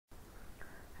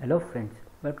Hello friends,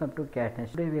 welcome to Cadd.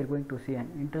 Today we are going to see an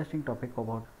interesting topic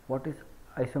about what is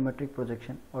isometric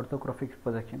projection, orthographic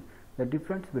projection, the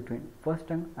difference between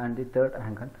first angle and the third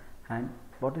angle, and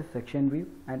what is section view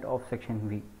and off section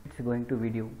view. It's going to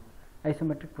video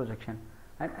isometric projection.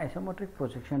 An isometric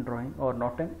projection drawing are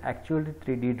not an actually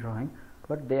 3D drawing,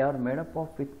 but they are made up of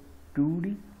with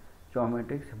 2D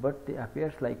geometries, but they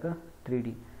appears like a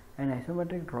 3D. An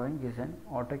isometric drawing is an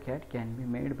AutoCAD can be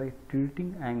made by tilting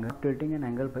an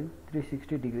angle by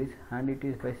 360 degrees and it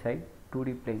is by side 2D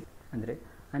plane. Andre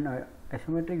an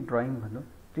isometric drawing ಬಂದು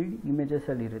 3D images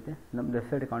ಅಲ್ಲಿ ಇರುತ್ತೆ. ನಮ್ಮ left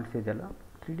side ಕಾಣಿಸ್ತಿದೆಯಲ್ಲ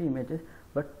 3D images,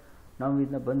 but ನಾವು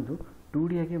ಇದನ್ನ ಬಂದು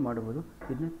 2D ಆಗಿ ಮಾಡಬಹುದು.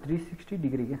 ಇದನ್ನ 360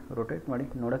 ಡಿಗ್ರಿಗೆ ರೊಟೇಟ್ ಮಾಡಿ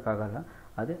ನೋಡೋಕ್ಕಾಗಲ್ಲ.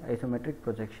 ಅದೇ isometric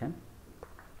projection.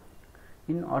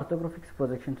 In orthographic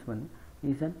projections ಬಂದು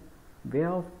is an way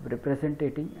of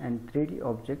representing an 3D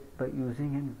object by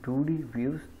using an 2D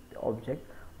views object.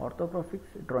 Orthographic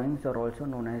drawings are also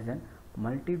known as an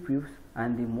multi-views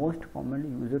and the most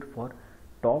commonly used for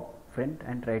top, front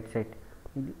and right side.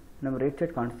 ಇಲ್ಲಿ ನಮ್ಮ right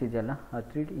side ಕಾಣಿಸ್ತಿದೆಯಲ್ಲ ಆ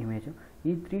 3D image,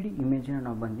 ಈ 3D ಇಮೇಜನ್ನ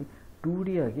ನಾವು ಬಂದು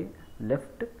 2D ಆಗಿ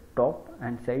left, top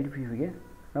and side ವ್ಯೂಗೆ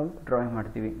ನಾವು drawing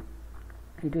ಮಾಡ್ತೀವಿ.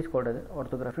 It is called as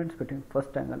orthography between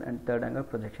first angle and third angle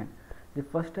projection. The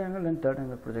first angle and third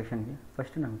angle projection ಗೆ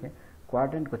ಫಸ್ಟ್ ನಮಗೆ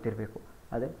quadrant ಗೊತ್ತಿರಬೇಕು.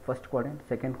 ಅದೇ first quadrant,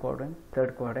 second quadrant,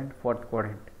 third quadrant, fourth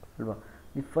quadrant ಅಲ್ವಾ.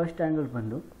 The first angle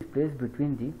ಬಂದು place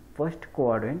between the first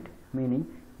quadrant, meaning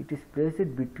it is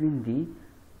placed between the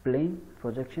plane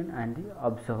projection and the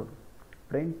observe.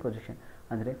 Plane projection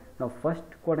ಅಂದರೆ ನಾವು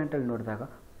first ಕ್ವಾಡ್ರೆಂಟಲ್ಲಿ ನೋಡಿದಾಗ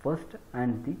first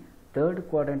and the third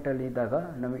ಕ್ವಾಡ್ರೆಂಟಲ್ಲಿ ಇದ್ದಾಗ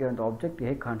ನಮಗೆ ಒಂದು object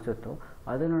ಹೇಗೆ ಕಾಣಿಸುತ್ತೋ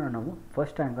ಅದನ್ನು ನಾವು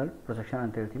ಫಸ್ಟ್ ಆ್ಯಂಗಲ್ ಪ್ರೊಜೆಕ್ಷನ್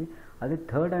ಅಂತ ಹೇಳ್ತೀವಿ. ಅದೇ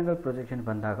ಥರ್ಡ್ ಆ್ಯಂಗಲ್ ಪ್ರೊಜೆಕ್ಷನ್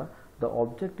ಬಂದಾಗ the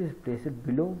object is placed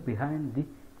below behind the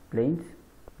planes.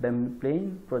 The plane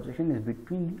projection is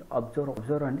between the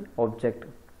observer and the object.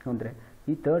 ಅಂದರೆ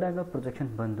ಈ ಥರ್ಡ್ ಆ್ಯಂಗಲ್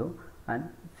ಪ್ರೊಜೆಕ್ಷನ್ ಬಂದು ಆ್ಯಂಡ್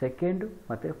ಸೆಕೆಂಡ್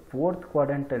ಮತ್ತು ಫೋರ್ತ್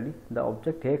ಕ್ವಾಡ್ರೆಂಟಲ್ಲಿ ದ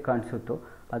ಆಬ್ಜೆಕ್ಟ್ ಹೇಗೆ ಕಾಣಿಸುತ್ತೋ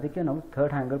ಅದಕ್ಕೆ ನಾವು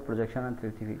ಥರ್ಡ್ ಆ್ಯಂಗಲ್ ಪ್ರೊಜೆಕ್ಷನ್ ಅಂತ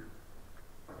ಹೇಳ್ತೀವಿ.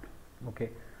 Okay,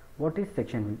 what is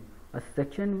section view? A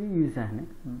section view is an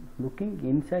looking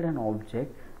inside an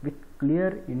object with clear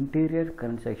interior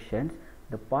sections.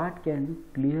 The part can be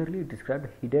clearly described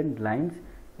hidden lines,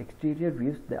 exterior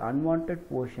views, the unwanted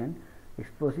portion,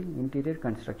 exposing interior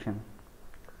construction.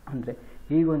 ಅಂದರೆ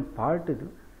ಈಗ ಒಂದು part ಇದು,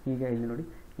 ಈಗ ಇಲ್ಲಿ ನೋಡಿ,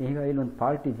 ಈಗ ಇಲ್ಲೊಂದು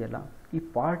part ಇದೆಯಲ್ಲ, ಈ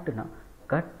ಪಾರ್ಟ್ನ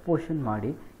ಕಟ್ ಪೋರ್ಷನ್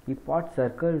ಮಾಡಿ ಈ ಪಾರ್ಟ್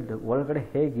ಸರ್ಕಲ್ದು ಒಳಗಡೆ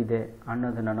ಹೇಗಿದೆ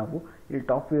ಅನ್ನೋದನ್ನು ನಾವು ಇಲ್ಲಿ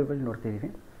ಟಾಪ್ ವ್ಯೂವಲ್ಲಿ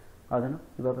ನೋಡ್ತಿದ್ದೀವಿ. ಅದನ್ನು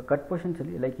ಇವಾಗ ಕಟ್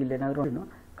ಪೋರ್ಷನ್ಸಲ್ಲಿ ಲೈಕ್ ಇಲ್ಲೇನಾದರೂ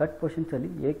ಕಟ್ ಪೋರ್ಷನ್ಸಲ್ಲಿ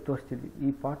ಹೇಗೆ ತೋರಿಸ್ತಿದ್ವಿ,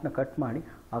 ಈ ಪಾರ್ಟ್ನ ಕಟ್ ಮಾಡಿ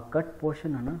ಆ ಕಟ್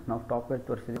ಪೋರ್ಷನನ್ನು ನಾವು ಟಾಪಲ್ಲಿ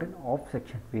ತೋರಿಸ್ತಿದ್ವಿ. Of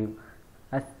section view.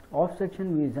 As off section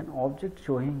view is an object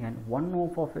showing an one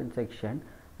off of a section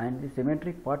and the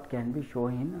symmetric part can be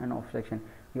shown in an off section.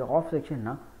 ಈ of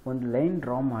ಸೆಕ್ಷನ್ನ ಒಂದು line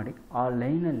draw ಮಾಡಿ ಆ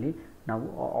ಲೈನಲ್ಲಿ ನಾವು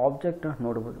ಆಬ್ಜೆಕ್ಟ್ನ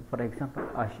ನೋಡ್ಬೋದು. For example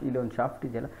ಇಲ್ಲಿ ಒಂದು shaft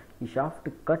ಇದೆಯಲ್ಲ, ಈ ಶಾಫ್ಟ್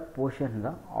ಕಟ್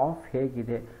ಪೋರ್ಷನ್ದ ಆಫ್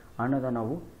ಹೇಗಿದೆ ಅನ್ನೋದನ್ನು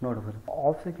ನಾವು ನೋಡ್ಬೋದು.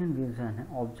 Of section view is on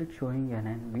object showing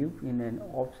on view in on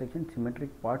off section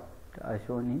symmetric part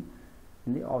shown in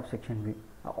the of section view.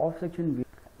 Of section view.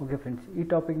 Okay friends, ಈ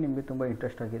topic ನಿಮಗೆ ತುಂಬ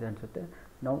interest ಆಗಿದೆ ಅನಿಸುತ್ತೆ.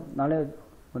 ನಾವು ನಾಳೆ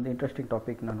ಒಂದು ಇಂಟ್ರೆಸ್ಟಿಂಗ್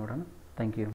ಟಾಪಿಕ್ನ ನೋಡೋಣ. Thank you.